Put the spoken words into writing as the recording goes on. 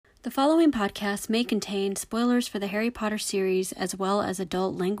The following podcast may contain spoilers for the Harry Potter series as well as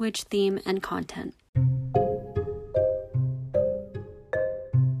adult language, theme, and content.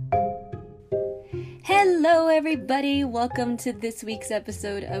 Hello everybody! Welcome to this week's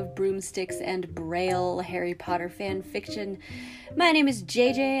episode of Broomsticks and Braille Harry Potter fan fiction. My name is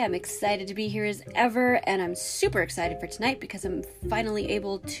JJ, I'm excited to be here as ever, and I'm super excited for tonight because I'm finally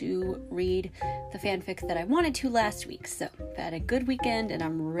able to read the fanfic that I wanted to last week. So, I've had a good weekend and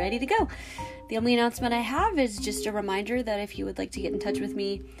I'm ready to go. The only announcement I have is just a reminder that if you would like to get in touch with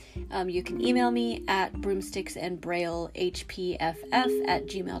me, you can email me at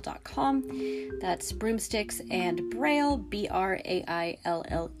broomsticksandbraillehpff@gmail.com. That's broomsticks and braille,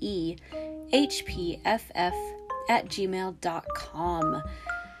 BRAILLE, HPFF@gmail.com.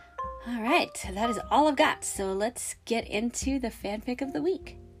 Alright, that is all I've got, so let's get into the fanfic of the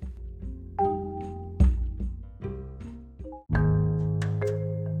week.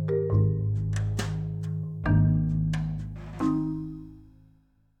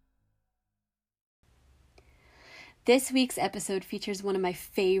 This week's episode features one of my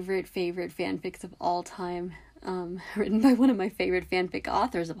favorite fanfics of all time, written by one of my favorite fanfic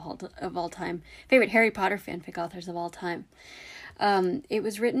authors of all time, favorite Harry Potter fanfic authors of all time. It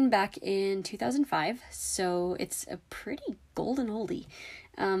was written back in 2005, so it's a pretty golden oldie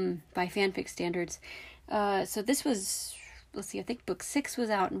by fanfic standards. So this was, let's see, I think book 6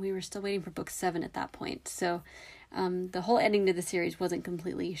 was out and we were still waiting for book 7 at that point, so the whole ending to the series wasn't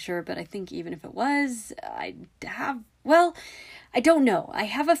completely sure, but I think even if it was, I don't know. I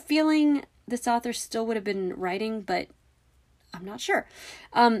have a feeling this author still would have been writing, but I'm not sure.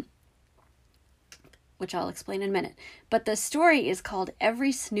 Which I'll explain in a minute. But the story is called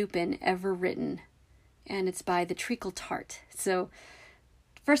Every Snoopin' Ever Written, and it's by the Treacle Tart. So,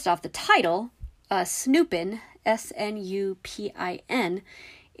 first off, the title, Snoopin', Snupin,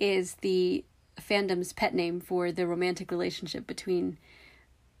 is the fandom's pet name for the romantic relationship between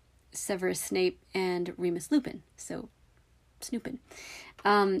Severus Snape and Remus Lupin. So, Snoopin'.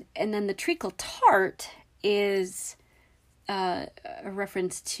 And then the Treacle Tart is a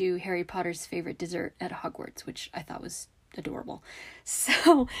reference to Harry Potter's favorite dessert at Hogwarts, which I thought was adorable.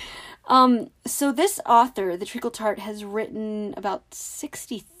 So, so this author, the Treacle Tart, has written about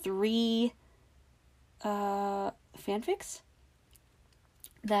 63 fanfics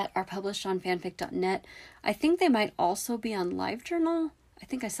that are published on fanfic.net. I think they might also be on LiveJournal. I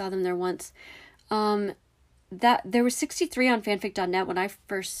think I saw them there once. That there were 63 on fanfic.net when I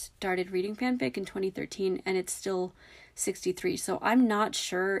first started reading fanfic in 2013, and it's still 63. So I'm not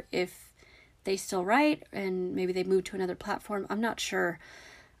sure if they still write and maybe they moved to another platform. I'm not sure.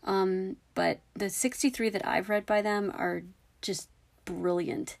 But the 63 that I've read by them are just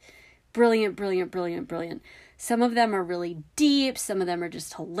brilliant. Brilliant. Some of them are really deep. Some of them are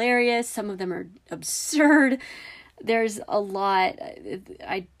just hilarious. Some of them are absurd. There's a lot.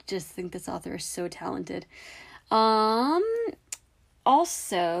 I just think this author is so talented.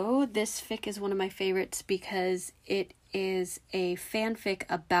 Also, this fic is one of my favorites because it is a fanfic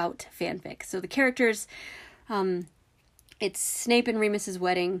about fanfic. So the characters, it's Snape and Remus's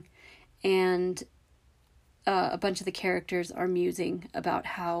wedding, and a bunch of the characters are musing about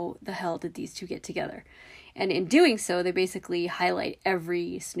how the hell did these two get together. And in doing so, they basically highlight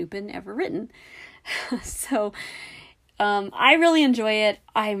every Snoopin' ever written. So, I really enjoy it.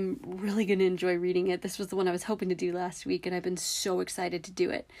 I'm really going to enjoy reading it. This was the one I was hoping to do last week, and I've been so excited to do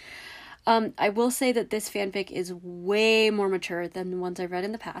it. I will say that this fanfic is way more mature than the ones I've read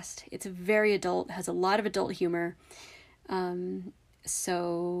in the past. It's very adult, has a lot of adult humor.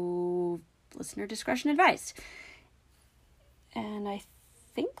 So, listener discretion advised. And I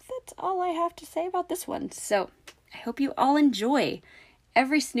think that's all I have to say about this one. So, I hope you all enjoy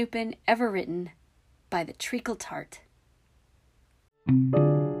Every Snoopin' Ever Written by the Treacle Tart.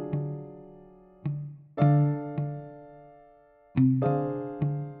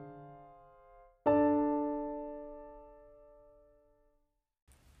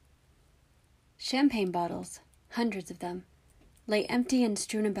 Champagne bottles, hundreds of them, lay empty and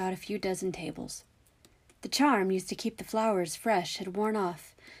strewn about a few dozen tables. The charm used to keep the flowers fresh had worn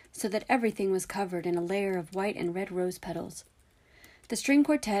off, so that everything was covered in a layer of white and red rose petals. The string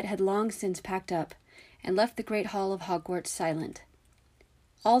quartet had long since packed up, and left the great hall of Hogwarts silent.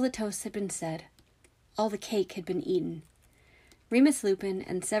 All the toasts had been said. All the cake had been eaten. Remus Lupin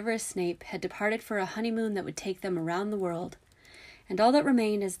and Severus Snape had departed for a honeymoon that would take them around the world, and all that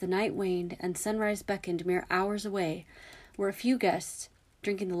remained as the night waned and sunrise beckoned mere hours away were a few guests,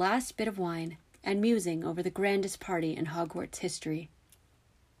 drinking the last bit of wine and musing over the grandest party in Hogwarts history.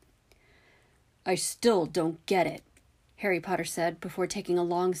 "I still don't get it," Harry Potter said, before taking a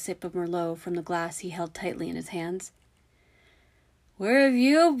long sip of Merlot from the glass he held tightly in his hands. "Where have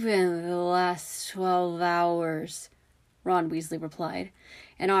you been the last 12 hours? Ron Weasley replied,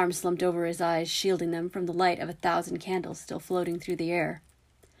 an arm slumped over his eyes, shielding them from the light of 1,000 candles still floating through the air.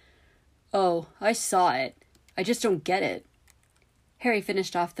 "Oh, I saw it. I just don't get it." Harry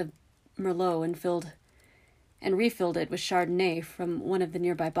finished off the Merlot and refilled it with Chardonnay from one of the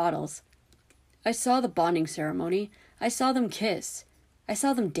nearby bottles. "I saw the bonding ceremony. I saw them kiss. I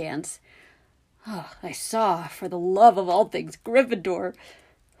saw them dance. Oh, I saw, for the love of all things Gryffindor,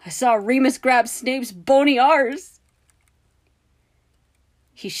 I saw Remus grab Snape's bony arse."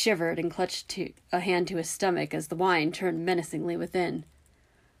 He shivered and clutched a hand to his stomach as the wine turned menacingly within.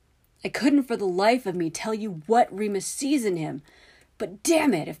 "I couldn't for the life of me tell you what Remus sees in him, but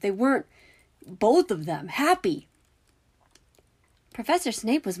damn it, if they weren't, both of them, happy." "Professor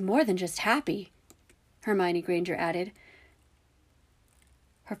Snape was more than just happy," Hermione Granger added,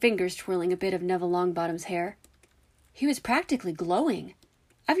 her fingers twirling a bit of Neville Longbottom's hair. "He was practically glowing.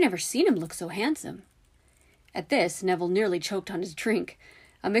 I've never seen him look so handsome." At this, Neville nearly choked on his drink,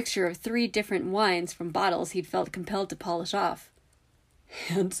 a mixture of 3 different wines from bottles he'd felt compelled to polish off.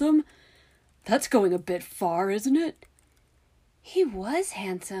 "Handsome? That's going a bit far, isn't it?" "He was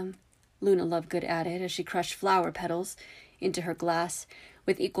handsome," Luna Lovegood added as she crushed flower petals into her glass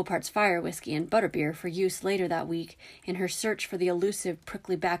with equal parts fire whiskey and butterbeer for use later that week in her search for the elusive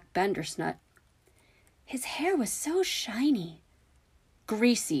prickly-backed bandersnut. "His hair was so shiny."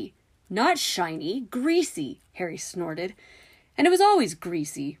 "Greasy. Not shiny, greasy," Harry snorted. "And it was always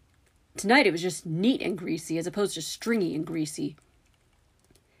greasy. Tonight it was just neat and greasy as opposed to stringy and greasy."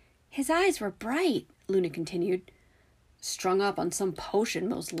 "His eyes were bright," Luna continued. "Strung up on some potion,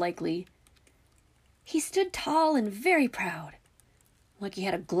 most likely." "He stood tall and very proud." "Like he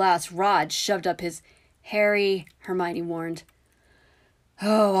had a glass rod shoved up his—" "Harry," Hermione warned.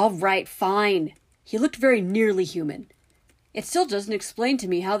 "Oh, all right, fine. He looked very nearly human. It still doesn't explain to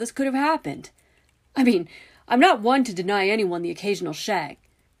me how this could have happened. I mean, I'm not one to deny anyone the occasional shag.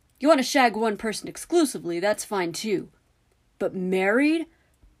 You want to shag one person exclusively, that's fine too. But married?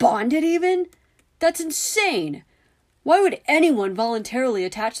 Bonded even? That's insane! Why would anyone voluntarily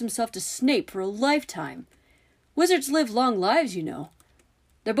attach themselves to Snape for a lifetime? Wizards live long lives, you know.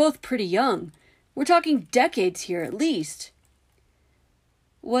 They're both pretty young. We're talking decades here, at least."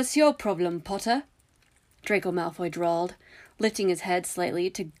 "What's your problem, Potter?" Draco Malfoy drawled, lifting his head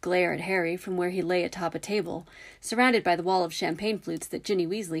slightly to glare at Harry from where he lay atop a table, surrounded by the wall of champagne flutes that Ginny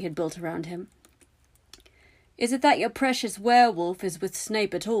Weasley had built around him. "Is it that your precious werewolf is with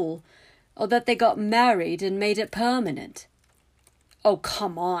Snape at all, or that they got married and made it permanent?" "Oh,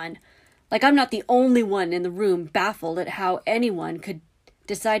 come on. Like I'm not the only one in the room baffled at how anyone could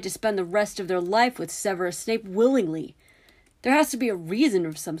decide to spend the rest of their life with Severus Snape willingly. There has to be a reason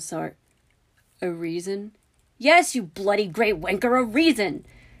of some sort." "A reason?" "Yes, you bloody great wanker, a reason!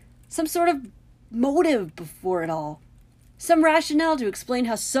 Some sort of motive before it all. Some rationale to explain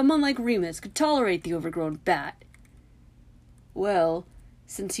how someone like Remus could tolerate the overgrown bat." "Well,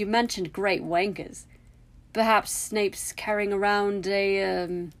 since you mentioned great wankers, perhaps Snape's carrying around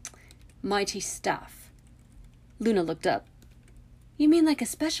a, mighty staff." Luna looked up. "You mean like a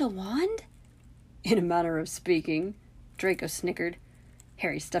special wand?" "In a manner of speaking," Draco snickered.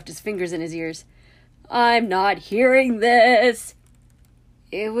 Harry stuffed his fingers in his ears. "I'm not hearing this."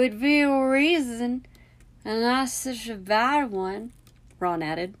 "It would be a reason, and not such a bad one," Ron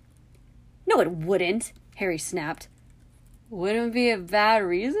added. "No, it wouldn't," Harry snapped. "Wouldn't be a bad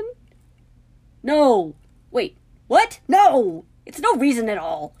reason?" "No! Wait, what? No! It's no reason at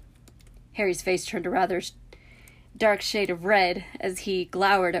all." Harry's face turned a rather dark shade of red as he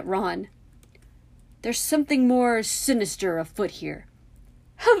glowered at Ron. "There's something more sinister afoot here."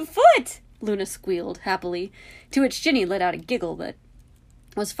 "Afoot!" Luna squealed happily, to which Ginny let out a giggle that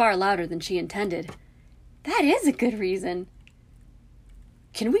was far louder than she intended. "That is a good reason."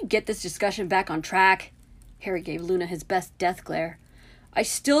 "Can we get this discussion back on track?" Harry gave Luna his best death glare. "I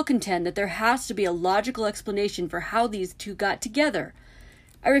still contend that there has to be a logical explanation for how these two got together.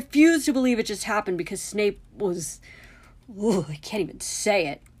 I refuse to believe it just happened because Snape was... I can't even say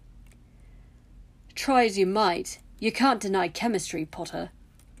it." "Try as you might, you can't deny chemistry, Potter,"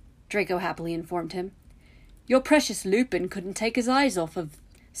 Draco happily informed him. "Your precious Lupin couldn't take his eyes off of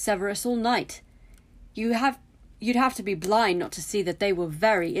Severus all night. You'd have to be blind not to see that they were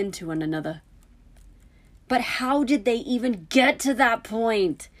very into one another." "But how did they even get to that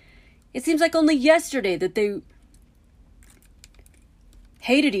point? It seems like only yesterday that they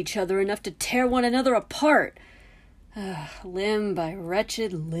hated each other enough to tear one another apart. Limb by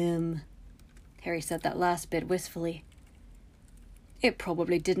wretched limb." Harry said that last bit wistfully. It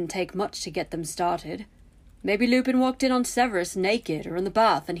probably didn't take much to get them started. Maybe Lupin walked in on Severus naked or in the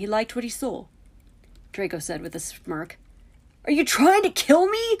bath and he liked what he saw," Draco said with a smirk. "Are you trying to kill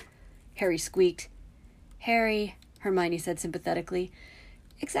me?" Harry squeaked. "Harry," Hermione said sympathetically,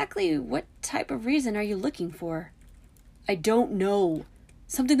 "exactly what type of reason are you looking for?" "I don't know.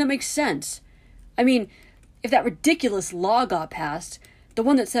 Something that makes sense. I mean, if that ridiculous law got passed, the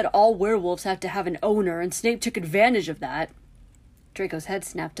one that said all werewolves have to have an owner, and Snape took advantage of that." Draco's head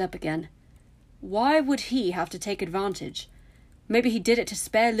snapped up again. Why would he have to take advantage? Maybe he did it to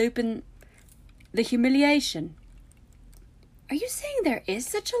spare Lupin the humiliation. "Are you saying there is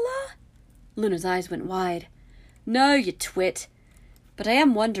such a law?" Luna's eyes went wide. "No, you twit. But I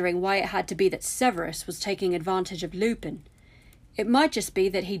am wondering why it had to be that Severus was taking advantage of Lupin. It might just be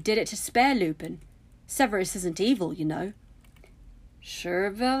that he did it to spare Lupin. Severus isn't evil, you know." "Sure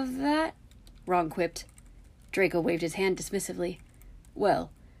about that?" Ron quipped. Draco waved his hand dismissively.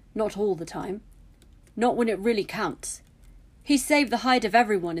 "Well, not all the time. Not when it really counts. He saved the hide of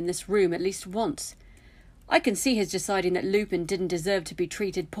everyone in this room at least once. I can see his deciding that Lupin didn't deserve to be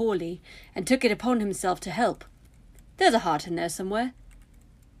treated poorly, and took it upon himself to help. There's a heart in there somewhere."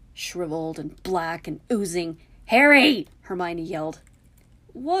 Shriveled and black and oozing. "Harry!" Hermione yelled.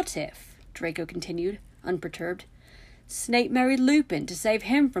 "What if," Draco continued, unperturbed, "Snape married Lupin to save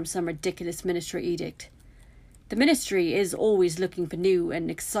him from some ridiculous ministry edict? The Ministry is always looking for new and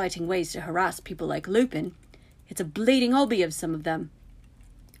exciting ways to harass people like Lupin. It's a bleeding hobby of some of them."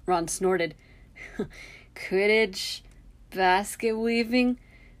 Ron snorted. "Quidditch, basket weaving,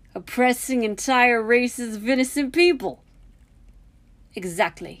 oppressing entire races of innocent people."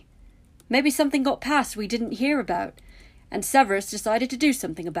 "Exactly. Maybe something got passed we didn't hear about, and Severus decided to do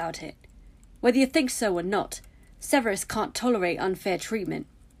something about it. Whether you think so or not, Severus can't tolerate unfair treatment.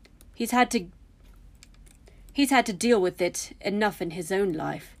 He's had to deal with it enough in his own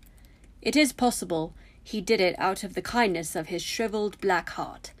life. It is possible he did it out of the kindness of his shriveled black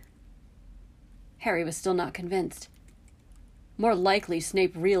heart." Harry was still not convinced. More likely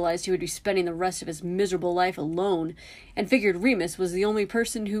Snape realized he would be spending the rest of his miserable life alone, and figured Remus was the only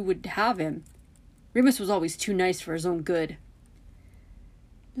person who would have him. Remus was always too nice for his own good.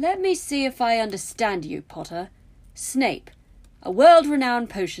 "Let me see if I understand you, Potter. Snape, a world-renowned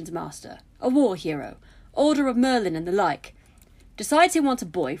potions master, a war hero, Order of Merlin and the like, decides he wants a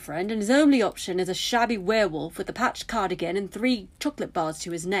boyfriend, and his only option is a shabby werewolf with a patched cardigan and 3 chocolate bars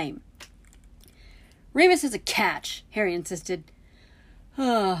to his name." "Remus is a catch," Harry insisted.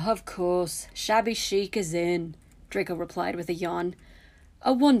 Of course, shabby chic is in," Draco replied with a yawn.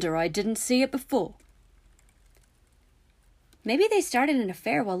 "A wonder I didn't see it before." Maybe they started an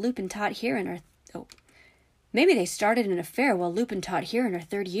affair while Lupin taught here in our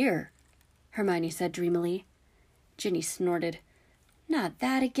third year," Hermione said dreamily. Ginny snorted. "Not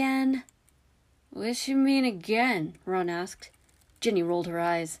that again." "What you mean again?" Ron asked. Ginny rolled her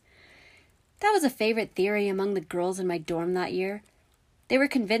eyes. "That was a favorite theory among the girls in my dorm that year. They were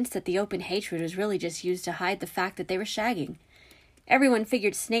convinced that the open hatred was really just used to hide the fact that they were shagging. Everyone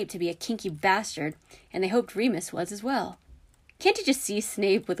figured Snape to be a kinky bastard, and they hoped Remus was as well. Can't you just see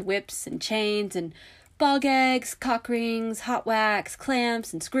Snape with whips and chains and bog eggs, cock rings, hot wax,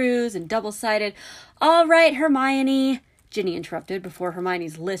 clamps and screws and double-sided—" "All right, Hermione," Ginny interrupted before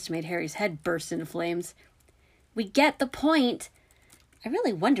Hermione's list made Harry's head burst into flames. "We get the point. I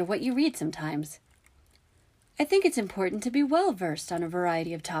really wonder what you read sometimes." "I think it's important to be well-versed on a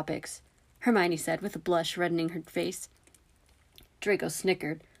variety of topics," Hermione said with a blush reddening her face. Draco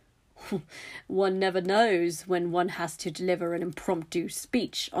snickered. "One never knows when one has to deliver an impromptu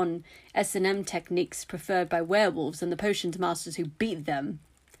speech on S&M techniques preferred by werewolves and the potions masters who beat them."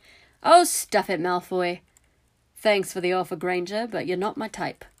 "Oh, stuff it, Malfoy." "Thanks for the offer, Granger, but you're not my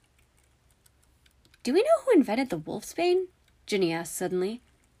type." "Do we know who invented the wolfsbane?" Ginny asked suddenly.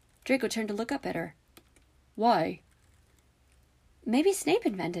 Draco turned to look up at her. "Why?" "Maybe Snape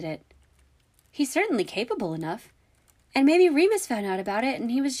invented it. He's certainly capable enough. And maybe Remus found out about it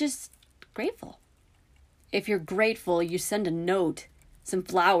and he was just grateful." "If you're grateful, you send a note. Some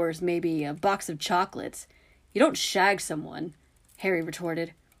flowers, maybe, a box of chocolates. You don't shag someone," Harry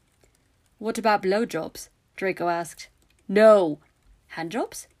retorted. "What about blowjobs?" Draco asked. "No."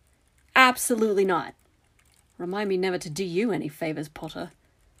 "Handjobs?" "Absolutely not." "Remind me never to do you any favors, Potter."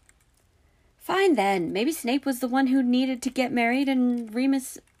 "Fine then. Maybe Snape was the one who needed to get married and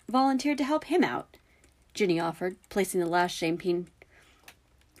Remus volunteered to help him out," Ginny offered, placing the last champagne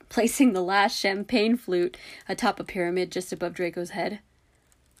flute atop a pyramid just above Draco's head.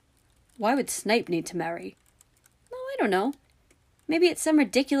 "Why would Snape need to marry?" "Oh, I don't know. Maybe it's some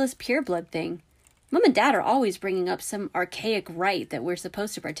ridiculous pureblood thing. Mom and Dad are always bringing up some archaic rite that we're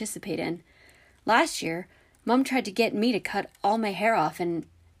supposed to participate in. Last year, Mom tried to get me to cut all my hair off and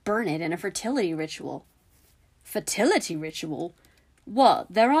burn it in a fertility ritual. Fertility ritual? What,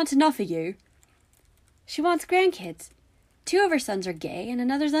 there aren't enough of you? She wants grandkids. 2 of her sons are gay and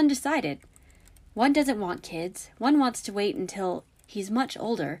another's undecided. One doesn't want kids, one wants to wait until he's much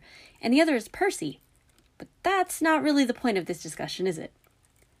older, and the other is Percy. But that's not really the point of this discussion, is it?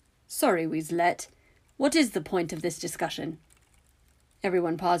 Sorry, Weaslette. What is the point of this discussion?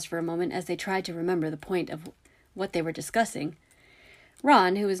 Everyone paused for a moment as they tried to remember the point of what they were discussing.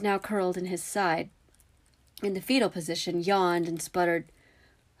 Ron, who was now curled in his side, in the fetal position, yawned and sputtered,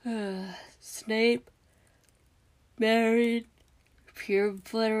 Snape, married, pure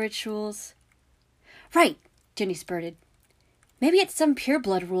blood rituals. Right, Ginny spurted. Maybe it's some pure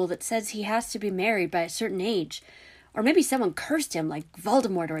blood rule that says he has to be married by a certain age. Or maybe someone cursed him like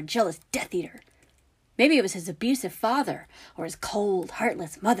Voldemort or a jealous Death Eater. Maybe it was his abusive father or his cold,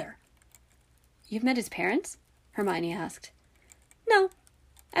 heartless mother. You've met his parents? Hermione asked. No,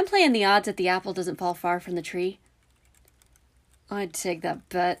 I'm playing the odds that the apple doesn't fall far from the tree. I'd take that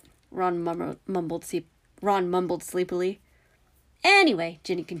bet, Ron mumbled sleepily. Anyway,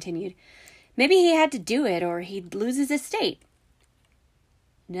 Ginny continued, maybe he had to do it or he'd lose his estate.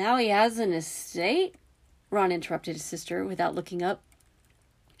 Now he has an estate? Ron interrupted his sister without looking up.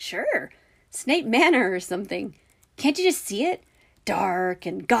 Sure, Snape Manor or something. Can't you just see it? Dark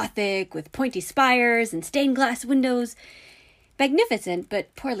and gothic, with pointy spires and stained glass windows. Magnificent,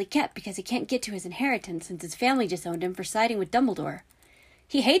 but poorly kept because he can't get to his inheritance since his family disowned him for siding with Dumbledore.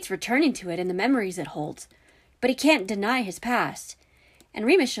 He hates returning to it and the memories it holds, but he can't deny his past. And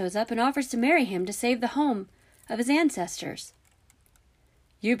Remus shows up and offers to marry him to save the home of his ancestors.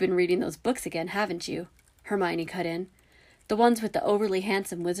 You've been reading those books again, haven't you? Hermione cut in. The ones with the overly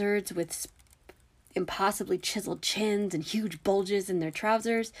handsome wizards with impossibly chiseled chins and huge bulges in their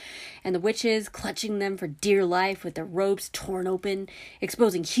trousers, and the witches clutching them for dear life with their robes torn open,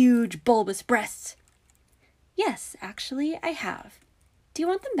 exposing huge bulbous breasts. Yes, actually, I have. Do you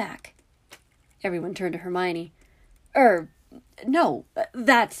want them back? Everyone turned to Hermione. No,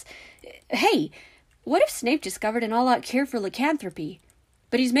 that's... Hey, what if Snape discovered an all-out cure for lycanthropy,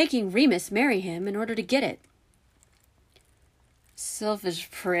 but he's making Remus marry him in order to get it? Selfish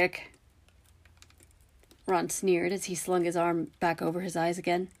prick. Ron sneered as he slung his arm back over his eyes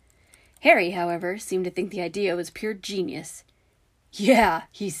again. Harry, however, seemed to think the idea was pure genius. Yeah,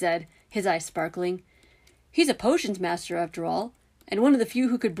 he said, his eyes sparkling. He's a potions master, after all, and one of the few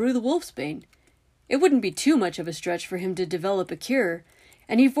who could brew the wolfsbane. It wouldn't be too much of a stretch for him to develop a cure,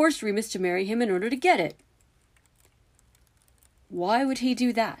 and he forced Remus to marry him in order to get it. Why would he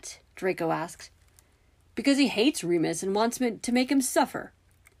do that? Draco asked. Because he hates Remus and wants to make him suffer.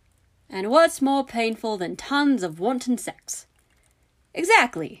 And what's more painful than tons of wanton sex?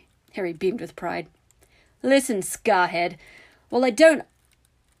 Exactly, Harry beamed with pride. Listen, Scarhead, while I don't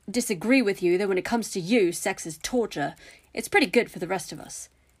disagree with you that when it comes to you, sex is torture, it's pretty good for the rest of us.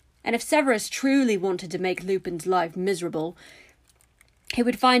 And if Severus truly wanted to make Lupin's life miserable, he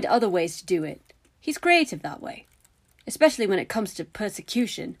would find other ways to do it. He's creative that way. Especially when it comes to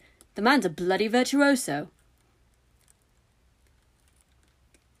persecution. The man's a bloody virtuoso.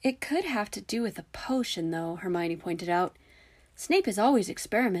 It could have to do with a potion, though, Hermione pointed out. Snape is always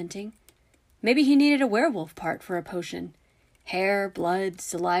experimenting. Maybe he needed a werewolf part for a potion. Hair, blood,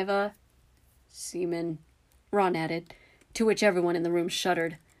 saliva, semen, Ron added, to which everyone in the room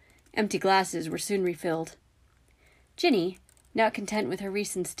shuddered. Empty glasses were soon refilled. Ginny, not content with her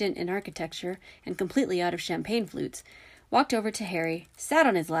recent stint in architecture and completely out of champagne flutes, walked over to Harry, sat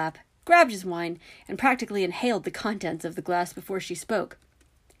on his lap, grabbed his wine, and practically inhaled the contents of the glass before she spoke.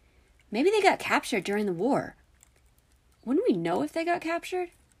 Maybe they got captured during the war. Wouldn't we know if they got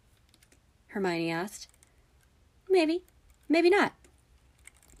captured? Hermione asked. Maybe. Maybe not.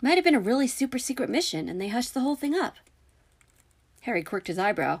 Might have been a really super secret mission, and they hushed the whole thing up. Harry quirked his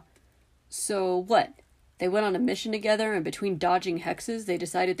eyebrow. So what? They went on a mission together, and between dodging hexes, they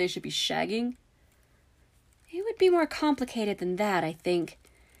decided they should be shagging? It would be more complicated than that, I think.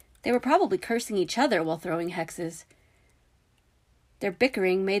 They were probably cursing each other while throwing hexes. Their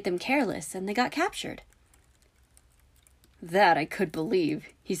bickering made them careless, and they got captured. That I could believe,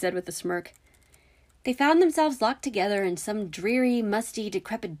 he said with a smirk. They found themselves locked together in some dreary, musty,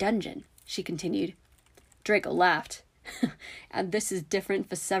 decrepit dungeon, she continued. Draco laughed. And this is different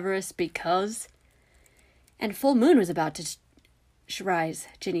for Severus because... And full moon was about to rise,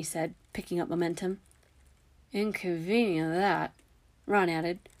 Ginny said, picking up momentum. Inconvenient, that, Ron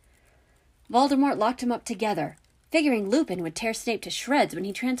added. Voldemort locked him up together, figuring Lupin would tear Snape to shreds when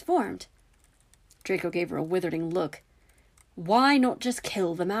he transformed. Draco gave her a withering look. Why not just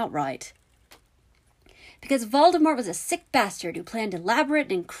kill them outright? Because Voldemort was a sick bastard who planned elaborate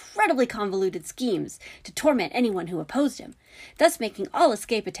and incredibly convoluted schemes to torment anyone who opposed him, thus making all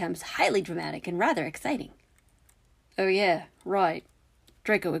escape attempts highly dramatic and rather exciting. Oh yeah, right,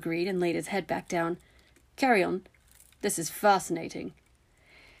 Draco agreed and laid his head back down. Carry on. This is fascinating.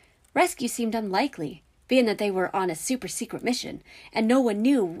 Rescue seemed unlikely, being that they were on a super-secret mission, and no one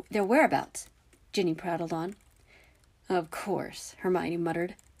knew their whereabouts, Ginny prattled on. Of course, Hermione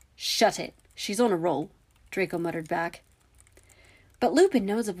muttered. Shut it. She's on a roll, Draco muttered back. But Lupin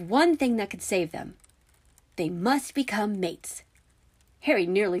knows of one thing that could save them. They must become mates. Harry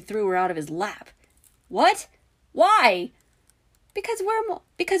nearly threw her out of his lap. What? Why? Because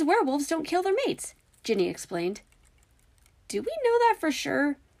werewolves don't kill their mates, Ginny explained. Do we know that for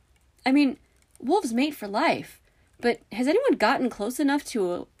sure? I mean, wolves mate for life, but has anyone gotten close enough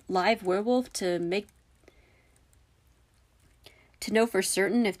to a live werewolf to know for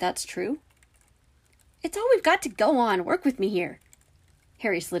certain if that's true? It's all we've got to go on. Work with me here.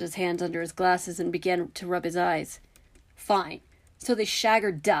 Harry slid his hands under his glasses and began to rub his eyes. Fine. So they shag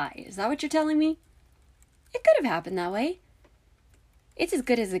or die. Is that what you're telling me? It could have happened that way. It's as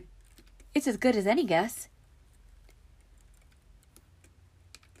good as any guess.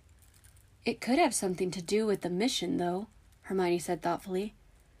 It could have something to do with the mission, though, Hermione said thoughtfully.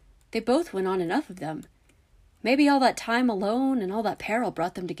 They both went on enough of them. Maybe all that time alone and all that peril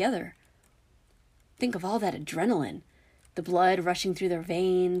brought them together. Think of all that adrenaline. The blood rushing through their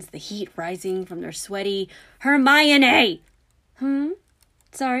veins, the heat rising from their sweaty... Hermione!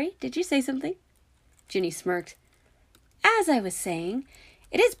 Sorry, did you say something? Ginny smirked. As I was saying,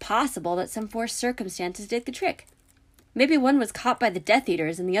 it is possible that some forced circumstances did the trick. Maybe one was caught by the Death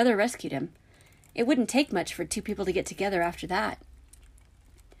Eaters and the other rescued him. It wouldn't take much for two people to get together after that.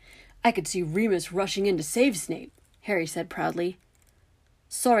 I could see Remus rushing in to save Snape, Harry said proudly.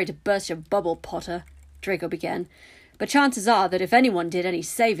 Sorry to burst your bubble, Potter, Draco began, but chances are that if anyone did any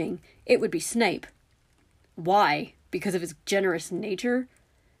saving, it would be Snape. Why? Because of his generous nature?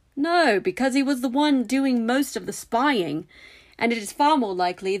 No, because he was the one doing most of the spying, and it is far more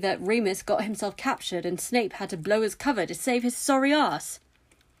likely that Remus got himself captured and Snape had to blow his cover to save his sorry ass.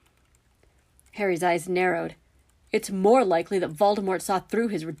 Harry's eyes narrowed. It's more likely that Voldemort saw through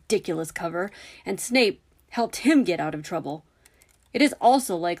his ridiculous cover, and Snape helped him get out of trouble. It is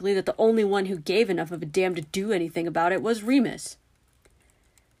also likely that the only one who gave enough of a damn to do anything about it was Remus.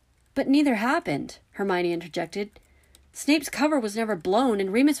 But neither happened, Hermione interjected. Snape's cover was never blown,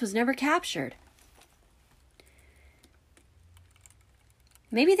 and Remus was never captured.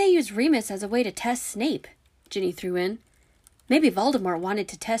 Maybe they used Remus as a way to test Snape, Ginny threw in. Maybe Voldemort wanted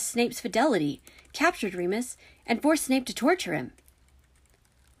to test Snape's fidelity, captured Remus, and forced Snape to torture him.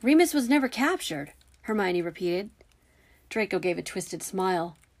 Remus was never captured, Hermione repeated. Draco gave a twisted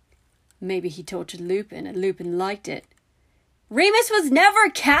smile. Maybe he tortured Lupin, and Lupin liked it. Remus was never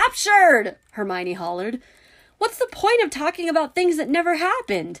captured, Hermione hollered. What's the point of talking about things that never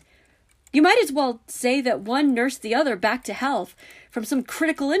happened? You might as well say that one nursed the other back to health from some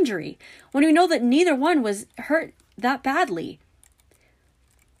critical injury, when we know that neither one was hurt that badly.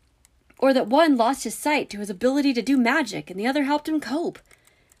 Or that one lost his sight to his ability to do magic and the other helped him cope.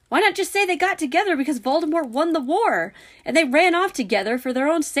 Why not just say they got together because Voldemort won the war, and they ran off together for their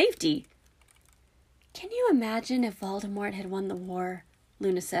own safety? Can you imagine if Voldemort had won the war?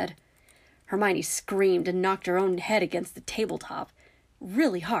 Luna said. Hermione screamed and knocked her own head against the tabletop,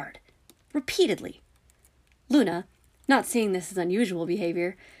 really hard, repeatedly. Luna, not seeing this as unusual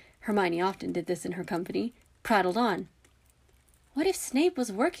behavior, Hermione often did this in her company, prattled on. What if Snape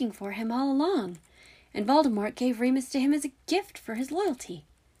was working for him all along, and Voldemort gave Remus to him as a gift for his loyalty?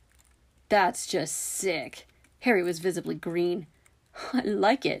 That's just sick. Harry was visibly green. I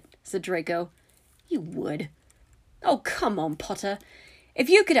like it, said Draco. You would. Oh, come on, Potter. If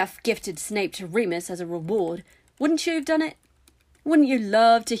you could have gifted Snape to Remus as a reward, wouldn't you have done it? Wouldn't you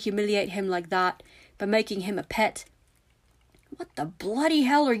love to humiliate him like that, by making him a pet? What the bloody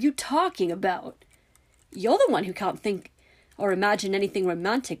hell are you talking about? You're the one who can't think or imagine anything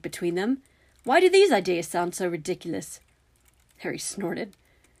romantic between them. Why do these ideas sound so ridiculous? Harry snorted.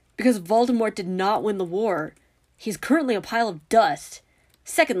 Because Voldemort did not win the war. He's currently a pile of dust.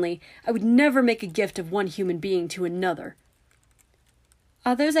 Secondly, I would never make a gift of one human being to another.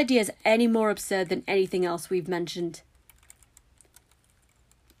 Are those ideas any more absurd than anything else we've mentioned?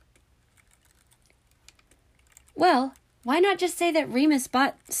 Well, why not just say that Remus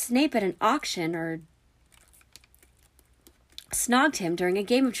bought Snape at an auction or snogged him during a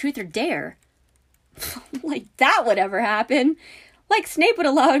game of Truth or Dare? Like that would ever happen. Like Snape would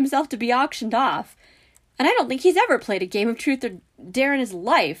allow himself to be auctioned off. And I don't think he's ever played a game of truth or dare in his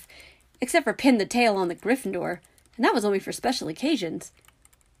life, except for pin the tail on the Gryffindor, and that was only for special occasions.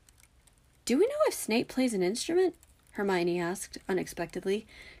 Do we know if Snape plays an instrument? Hermione asked unexpectedly,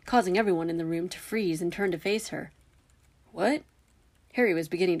 causing everyone in the room to freeze and turn to face her. What? Harry was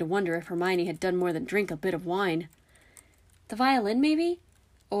beginning to wonder if Hermione had done more than drink a bit of wine. The violin, maybe?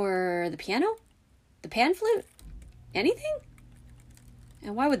 Or the piano? The pan flute? Anything?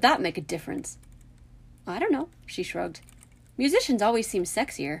 And why would that make a difference? I don't know, she shrugged. Musicians always seem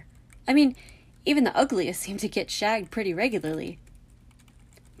sexier. I mean, even the ugliest seem to get shagged pretty regularly.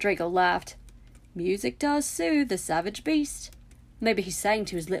 Draco laughed. Music does soothe the savage beast. Maybe he sang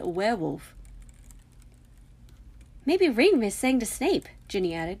to his little werewolf. Maybe Remus sang to Snape,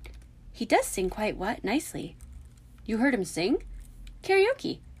 Ginny added. He does sing quite nicely. You heard him sing?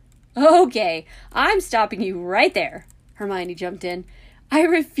 Karaoke. Okay, I'm stopping you right there, Hermione jumped in. I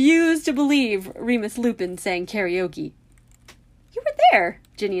refuse to believe Remus Lupin sang karaoke. You were there,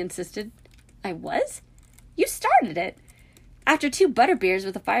 Ginny insisted. I was? You started it. After 2 butterbeers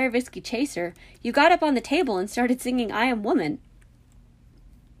with a fire whiskey chaser, you got up on the table and started singing I Am Woman.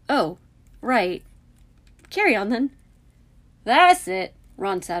 Oh, right. Carry on, then. That's it,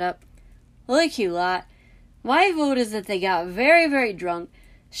 Ron sat up. Look, you lot. My vote is that they got very, very drunk,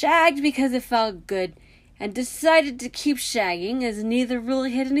 shagged because it felt good, and decided to keep shagging as neither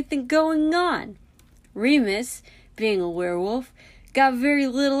really had anything going on. Remus, being a werewolf, got very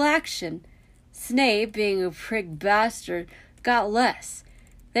little action. Snape, being a prig bastard, got less.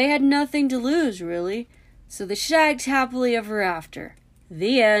 They had nothing to lose, really, so they shagged happily ever after.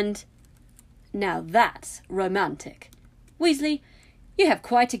 The end. Now that's romantic. Weasley, you have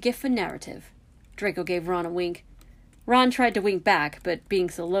quite a gift for narrative. Draco gave Ron a wink. Ron tried to wink back, but being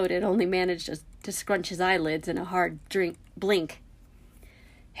so loaded, only managed to scrunch his eyelids in a hard blink.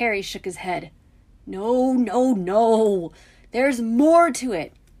 Harry shook his head. No, no, no. There's more to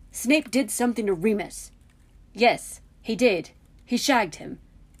it. Snape did something to Remus. Yes, he did. He shagged him.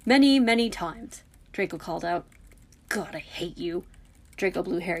 Many, many times, Draco called out. God, I hate you. Draco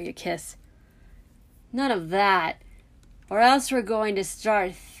blew Harry a kiss. None of that. Or else we're going to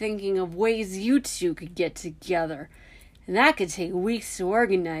start thinking of ways you two could get together. And that could take weeks to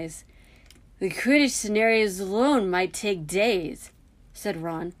organize. The Quidditch scenarios alone might take days, said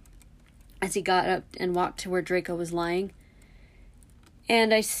Ron, as he got up and walked to where Draco was lying.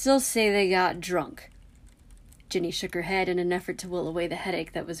 And I still say they got drunk. Ginny shook her head in an effort to will away the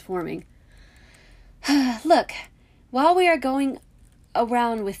headache that was forming. Look, while we are going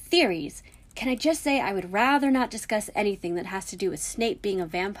around with theories, can I just say I would rather not discuss anything that has to do with Snape being a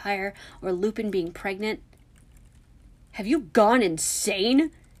vampire or Lupin being pregnant? Have you gone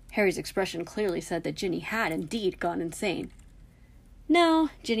insane? Harry's expression clearly said that Ginny had indeed gone insane. No,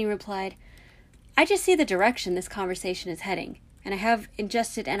 Ginny replied. I just see the direction this conversation is heading, and I have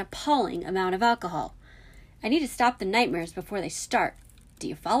ingested an appalling amount of alcohol. I need to stop the nightmares before they start. Do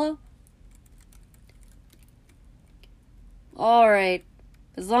you follow? All right.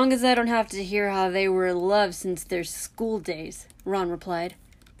 As long as I don't have to hear how they were in love since their school days, Ron replied.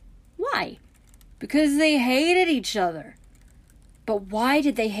 Why? Because they hated each other. But why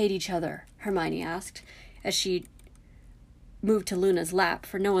did they hate each other? Hermione asked, as she moved to Luna's lap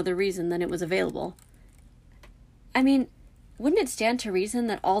for no other reason than it was available. I mean, wouldn't it stand to reason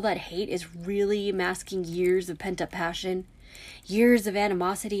that all that hate is really masking years of pent-up passion? Years of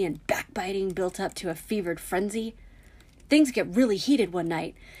animosity and backbiting built up to a fevered frenzy? Things get really heated one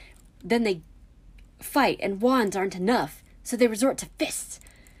night. Then they fight, and wands aren't enough, so they resort to fists.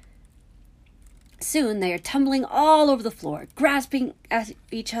 Soon they are tumbling all over the floor, grasping at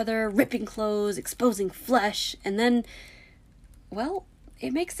each other, ripping clothes, exposing flesh, and then, well,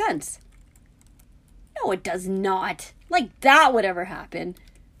 it makes sense. No, it does not. Like that would ever happen.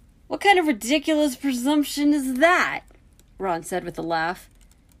 What kind of ridiculous presumption is that? Ron said with a laugh.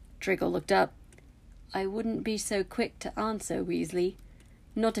 Draco looked up. I wouldn't be so quick to answer, Weasley.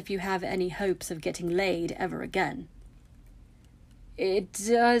 Not if you have any hopes of getting laid ever again. It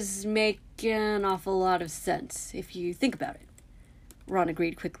does make an awful lot of sense, if you think about it, Ron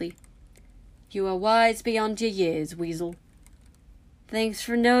agreed quickly. You are wise beyond your years, Weasel. Thanks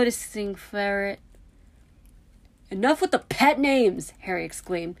for noticing, Ferret. Enough with the pet names, Harry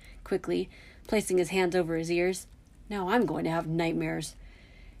exclaimed quickly, placing his hands over his ears. Now I'm going to have nightmares.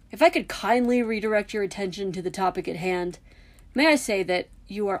 If I could kindly redirect your attention to the topic at hand, may I say that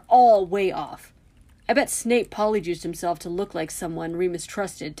you are all way off. I bet Snape polyjuiced himself to look like someone Remus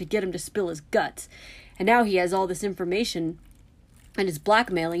trusted to get him to spill his guts, and now he has all this information and is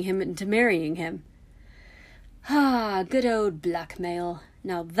blackmailing him into marrying him. Ah, good old blackmail.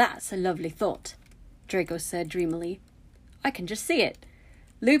 Now that's a lovely thought, Draco said dreamily. I can just see it.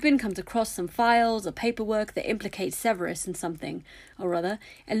 Lupin comes across some files or paperwork that implicates Severus in something or other,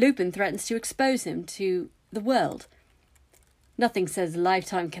 and Lupin threatens to expose him to the world. Nothing says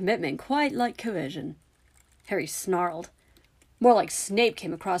lifetime commitment quite like coercion. Harry snarled. More like Snape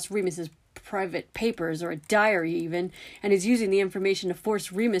came across Remus's private papers, or a diary even, and is using the information to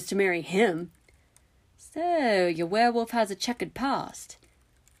force Remus to marry him. So, your werewolf has a checkered past.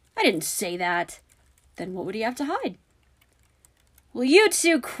 I didn't say that. Then what would he have to hide? Will you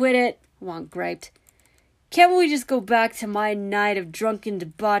two quit it? Wonk griped. Can't we just go back to my night of drunken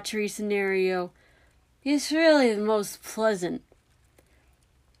debauchery scenario? It's really the most pleasant.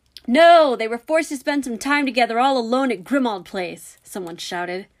 No, they were forced to spend some time together all alone at Grimmauld Place, someone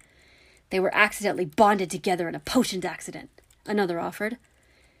shouted. They were accidentally bonded together in a potions accident, another offered.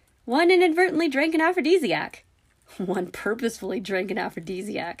 One inadvertently drank an aphrodisiac. One purposefully drank an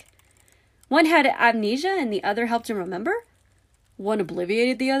aphrodisiac. One had amnesia and the other helped him remember. One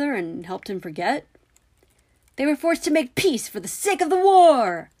obliviated the other and helped him forget. They were forced to make peace for the sake of the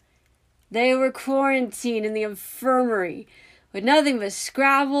war. They were quarantined in the infirmary with nothing but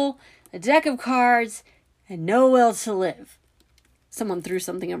Scrabble, a deck of cards, and no will to live. Someone threw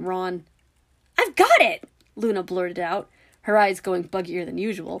something at Ron. I've got it, Luna blurted out, her eyes going buggier than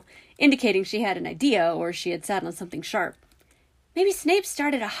usual, indicating she had an idea or she had sat on something sharp. Maybe Snape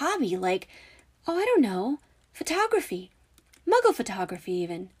started a hobby like, I don't know, photography. Muggle photography,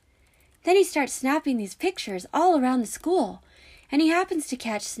 even. Then he starts snapping these pictures all around the school, and he happens to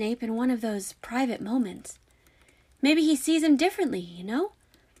catch Snape in one of those private moments. Maybe he sees him differently, you know?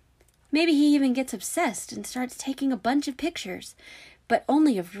 Maybe he even gets obsessed and starts taking a bunch of pictures, but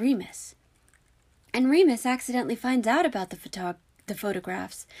only of Remus. And Remus accidentally finds out about the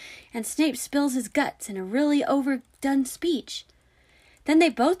photographs, and Snape spills his guts in a really overdone speech. Then they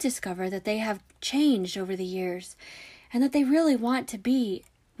both discover that they have changed over the years, and that they really want to be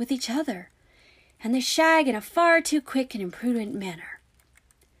with each other, and they shag in a far too quick and imprudent manner.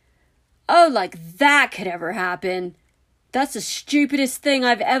 Oh, like that could ever happen. That's the stupidest thing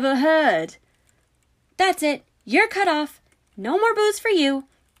I've ever heard. That's it. You're cut off. No more booze for you.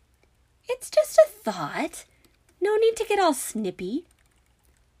 It's just a thought. No need to get all snippy.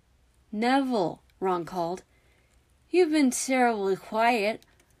 Neville, Ron called. You've been terribly quiet.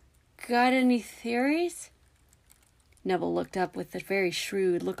 Got any theories? Neville looked up with a very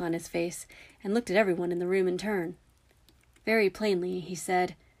shrewd look on his face and looked at everyone in the room in turn. Very plainly, he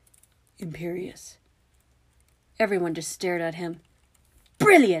said, Imperious. Everyone just stared at him.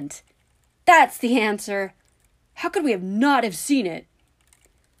 Brilliant! That's the answer! How could we not have seen it?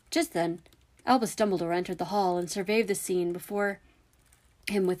 Just then, Albus Dumbledore entered the hall and surveyed the scene before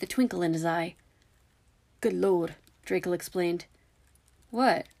him with a twinkle in his eye. Good Lord, Draco explained.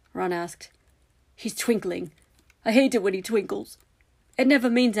 What? Ron asked. He's twinkling. I hate it when he twinkles. It never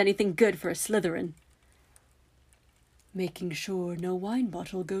means anything good for a Slytherin. Making sure no wine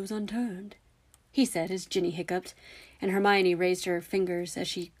bottle goes unturned, he said as Ginny hiccuped, and Hermione raised her fingers as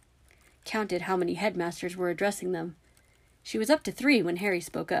she counted how many headmasters were addressing them. She was up to 3 when Harry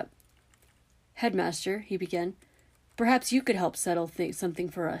spoke up. Headmaster, he began, perhaps you could help settle something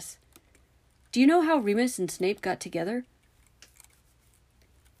for us. Do you know how Remus and Snape got together?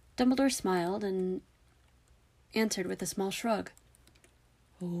 Dumbledore smiled and answered with a small shrug.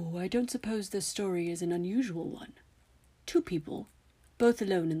 Oh, I don't suppose this story is an unusual one. 2 people, both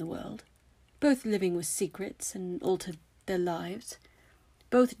alone in the world, both living with secrets and altered their lives,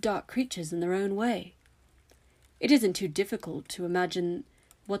 both dark creatures in their own way. It isn't too difficult to imagine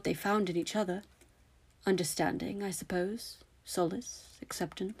what they found in each other. Understanding, I suppose, solace,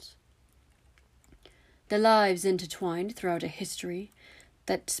 acceptance. Their lives intertwined throughout a history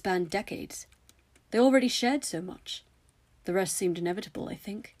that spanned decades. They already shared so much. The rest seemed inevitable, I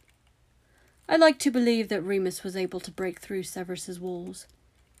think. I like to believe that Remus was able to break through Severus's walls,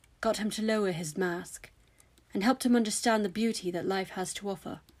 got him to lower his mask, and helped him understand the beauty that life has to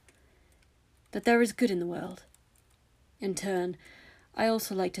offer. That there is good in the world. In turn, I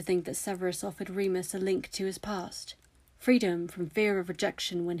also like to think that Severus offered Remus a link to his past, freedom from fear of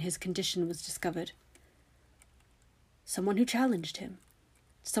rejection when his condition was discovered. Someone who challenged him,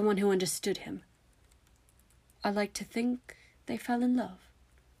 someone who understood him. I like to think they fell in love.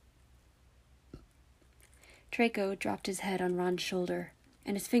 Draco dropped his head on Ron's shoulder,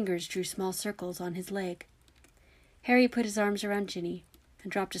 and his fingers drew small circles on his leg. Harry put his arms around Ginny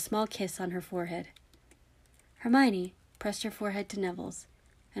and dropped a small kiss on her forehead. Hermione pressed her forehead to Neville's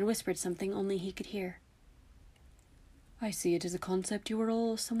and whispered something only he could hear. I see it as a concept you are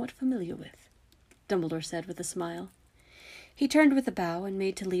all somewhat familiar with, Dumbledore said with a smile. He turned with a bow and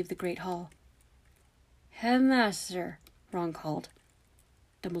made to leave the great hall. Headmaster, Ron called.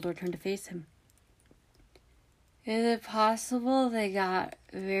 Dumbledore turned to face him. Is it possible they got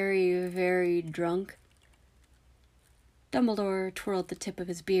very, very drunk? Dumbledore twirled the tip of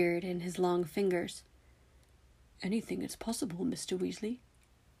his beard in his long fingers. Anything is possible, Mr. Weasley.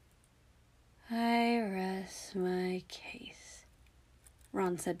 I rest my case,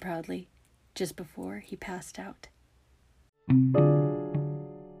 Ron said proudly, just before he passed out.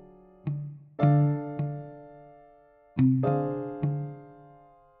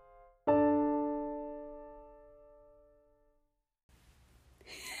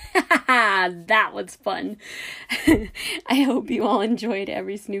 That was fun. I hope you all enjoyed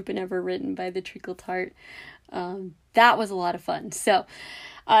Every Snoopin' Ever written by the Treacle Tart. That was a lot of fun. So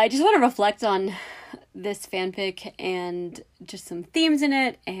I just want to reflect on this fanfic and just some themes in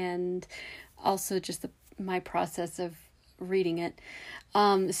it, and also just my process of reading it.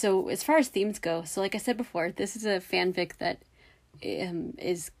 So as far as themes go, so like I said before, this is a fanfic that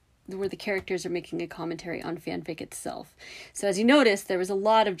is where the characters are making a commentary on fanfic itself. So as you notice, there was a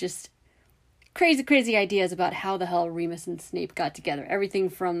lot of just crazy ideas about how the hell Remus and Snape got together. Everything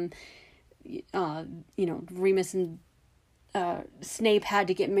from, Remus and Snape had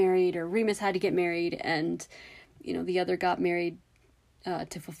to get married, or Remus had to get married, and, the other got married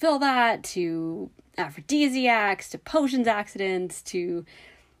to fulfill that, to aphrodisiacs, to potions accidents, to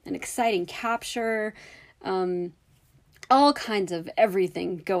an exciting capture, all kinds of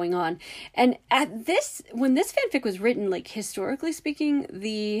everything going on. And when this fanfic was written, like, historically speaking,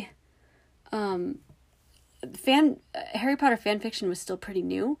 the Harry Potter fanfiction was still pretty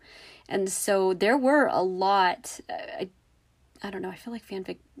new, and so there were a lot. I don't know. I feel like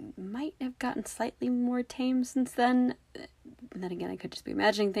fanfic might have gotten slightly more tame since then. And then again, I could just be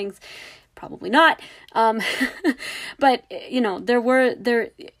imagining things. Probably not. But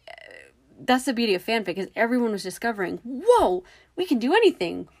that's the beauty of fanfic, is everyone was discovering, whoa, we can do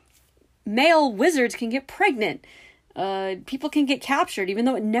anything. Male wizards can get pregnant. People can get captured, even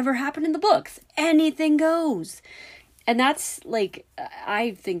though it never happened in the books. Anything goes. And that's, like,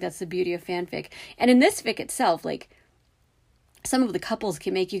 I think that's the beauty of fanfic. And in this fic itself, like, some of the couples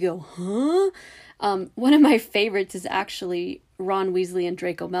can make you go, huh? One of my favorites is actually Ron Weasley and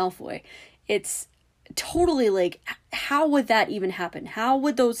Draco Malfoy. It's totally like, how would that even happen? How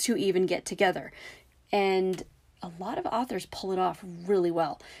would those two even get together? And a lot of authors pull it off really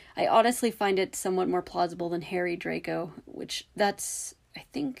well. I honestly find it somewhat more plausible than Harry Draco, which that's, I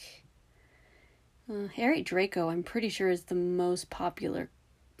think, Harry Draco, I'm pretty sure, is the most popular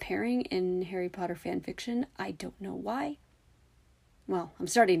pairing in Harry Potter fanfiction. I don't know why. Well, I'm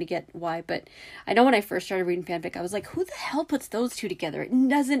starting to get why, but I know when I first started reading fanfic, I was like, who the hell puts those two together? It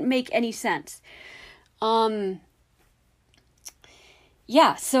doesn't make any sense.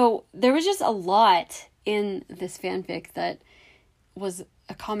 Yeah, so there was just a lot in this fanfic that was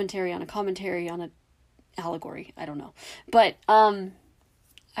a commentary on an allegory. I don't know. But, I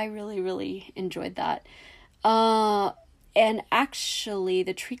really, really enjoyed that. And actually,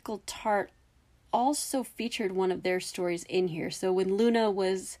 the Treacle Tart also featured one of their stories in here. So when Luna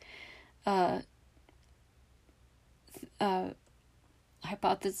was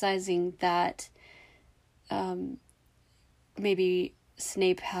hypothesizing that maybe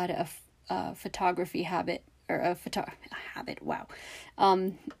Snape had a photography habit, or a photography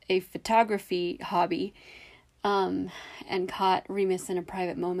hobby, and caught Remus in a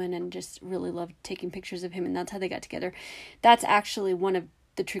private moment and just really loved taking pictures of him, and that's how they got together. That's actually one of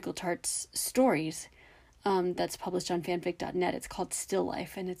the Treacle Tart's stories that's published on fanfic.net. It's called Still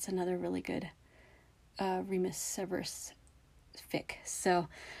Life, and it's another really good Remus Severus fic. So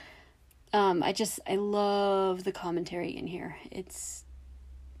I love the commentary in here.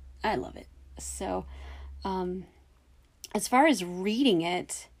 I love it. So as far as reading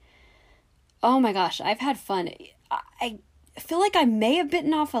it, oh my gosh, I've had fun. I feel like I may have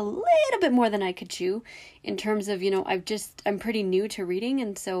bitten off a little bit more than I could chew in terms of, I'm pretty new to reading.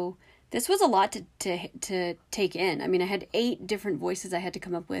 And so this was a lot to take in. I mean, I had 8 different voices I had to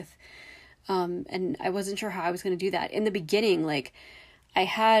come up with. And I wasn't sure how I was going to do that. In the beginning, like, I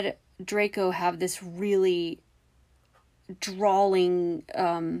had Draco have this really drawling,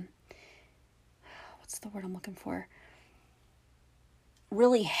 what's the word I'm looking for?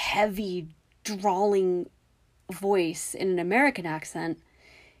 Really heavy, drawling voice in an American accent,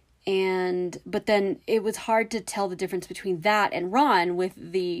 but then it was hard to tell the difference between that and Ron with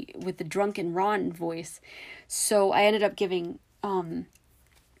the drunken Ron voice. So I ended up giving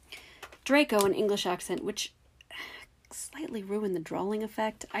Draco an English accent, which slightly ruined the drawing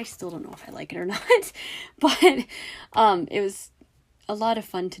effect. I still don't know if I like it or not, but it was a lot of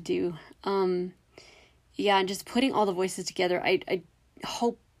fun to do. Yeah, and just putting all the voices together, I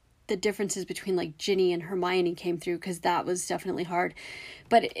hope the differences between like Ginny and Hermione came through, because that was definitely hard.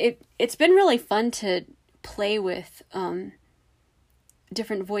 But it's been really fun to play with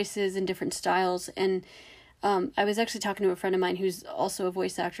different voices and different styles. And I was actually talking to a friend of mine who's also a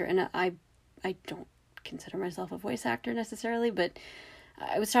voice actor, and I don't consider myself a voice actor necessarily, but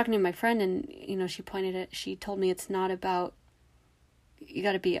I was talking to my friend, and she told me it's not about, you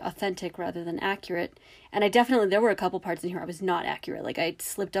got to be authentic rather than accurate. And there were a couple parts in here I was not accurate, like I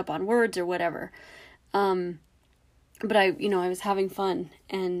slipped up on words or whatever. But I was having fun,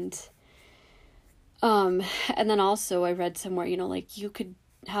 and then also I read somewhere, like you could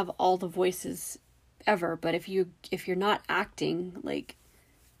have all the voices ever, but if you're not acting, like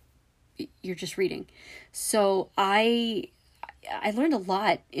you're just reading. So I learned a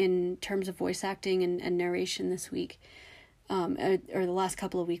lot in terms of voice acting and narration this week. Or the last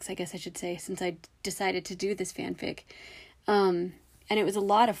couple of weeks, I guess I should say, since I decided to do this fanfic. And it was a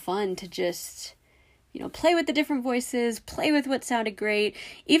lot of fun to just, play with the different voices, play with what sounded great,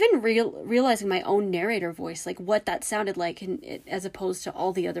 even realizing my own narrator voice, like what that sounded like, as opposed to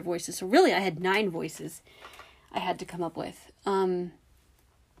all the other voices. So really, I had 9 voices I had to come up with.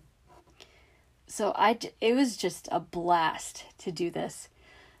 So it was just a blast to do this.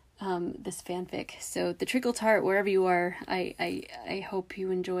 This fanfic. So the Trickle Tart, wherever you are, I hope you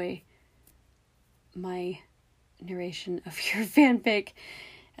enjoy my narration of your fanfic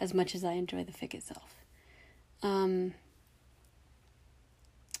as much as I enjoy the fic itself.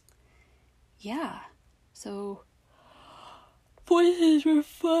 Yeah. So voices were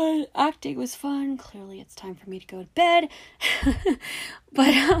fun. Acting was fun. Clearly it's time for me to go to bed.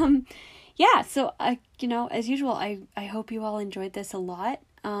 But yeah, so as usual, I hope you all enjoyed this a lot.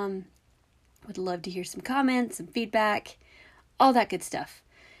 Would love to hear some comments, some feedback, all that good stuff.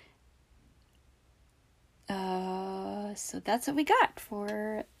 So that's what we got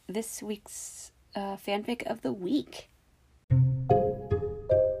for this week's fanfic of the week.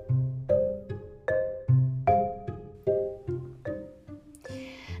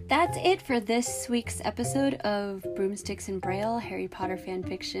 That's it for this week's episode of Broomsticks and Braille, Harry Potter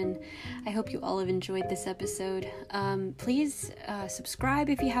fanfiction. I hope you all have enjoyed this episode. Please subscribe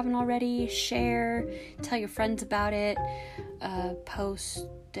if you haven't already, share, tell your friends about it, post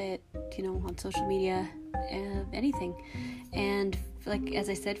it, on social media, anything. And as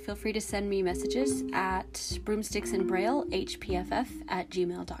I said, feel free to send me messages at broomsticksandbraille,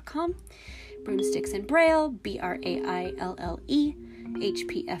 hpff@gmail.com. Broomsticks and Braille, BRAILLE,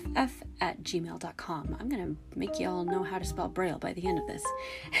 hpff@gmail.com. I'm going to make you all know how to spell Braille by the end of this.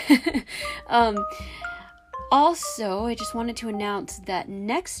 Also, I just wanted to announce that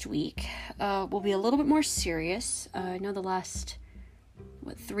next week will be a little bit more serious. I know the last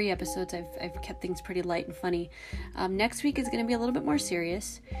 3 episodes I've kept things pretty light and funny. Next week is going to be a little bit more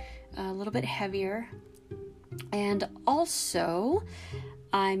serious, a little bit heavier. And also,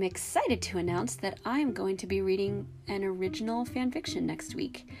 I'm excited to announce that I'm going to be reading an original fanfiction next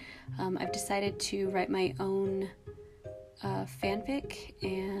week. I've decided to write my own fanfic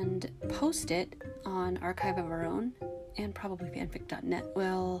and post it on Archive of Our Own and probably fanfic.net.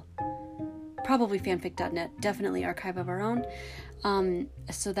 Well, probably fanfic.net, definitely Archive of Our Own.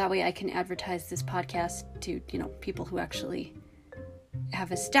 So that way I can advertise this podcast to, people who actually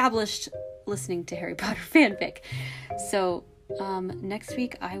have established listening to Harry Potter fanfic. So next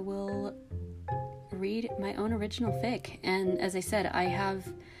week I will read my own original fic, and as I said, I have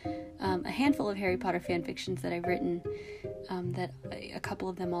a handful of Harry Potter fan fictions that I've written, that a couple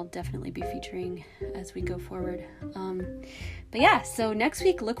of them I'll definitely be featuring as we go forward. But yeah, so next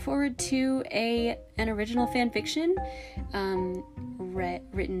week look forward to an original fan fiction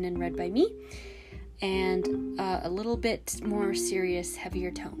written and read by me, and a little bit more serious,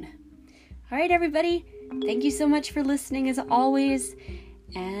 heavier tone. All right, everybody, thank you so much for listening as always,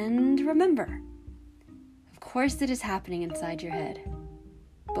 and remember, of course it is happening inside your head,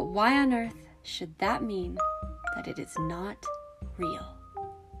 but why on earth should that mean that it is not real?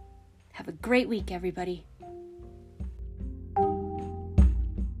 Have a great week, everybody.